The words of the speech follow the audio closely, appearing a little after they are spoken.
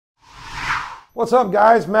What's up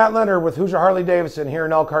guys, Matt Leonard with Hoosier Harley-Davidson here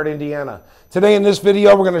in Elkhart, Indiana. Today in this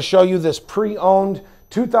video we're going to show you this pre-owned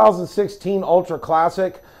 2016 Ultra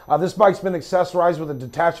Classic. This bike's been accessorized with a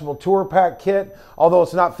detachable tour pack kit. Although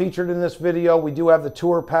it's not featured in this video, we do have the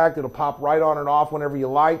tour pack that'll pop right on and off whenever you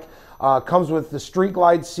like. Comes with the Street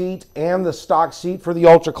Glide seat and the stock seat for the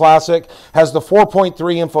Ultra Classic. Has the 4.3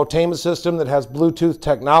 infotainment system that has Bluetooth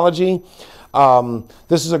technology.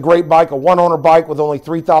 This is a great bike, a one-owner bike with only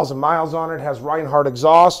 3,000 miles on it. Has Reinhardt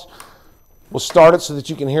exhaust. We'll start it so that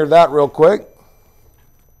you can hear that real quick.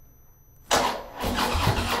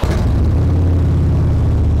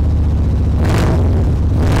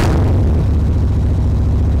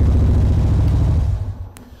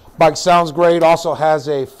 Bike sounds great. Also has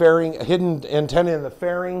a fairing, a hidden antenna in the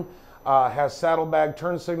fairing. Has saddlebag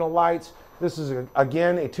turn signal lights. This is,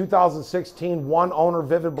 again, a 2016 one-owner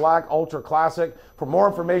Vivid Black Ultra Classic. For more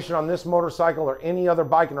information on this motorcycle or any other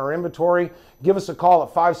bike in our inventory, give us a call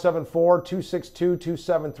at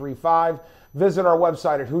 574-262-2735. Visit our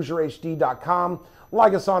website at HoosierHD.com.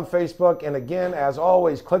 Like us on Facebook. And again, as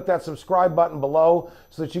always, click that subscribe button below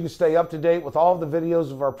so that you can stay up to date with all of the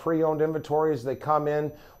videos of our pre-owned inventory as they come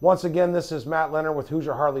in. Once again, this is Matt Leonard with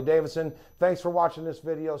Hoosier Harley-Davidson. Thanks for watching this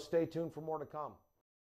video. Stay tuned for more to come.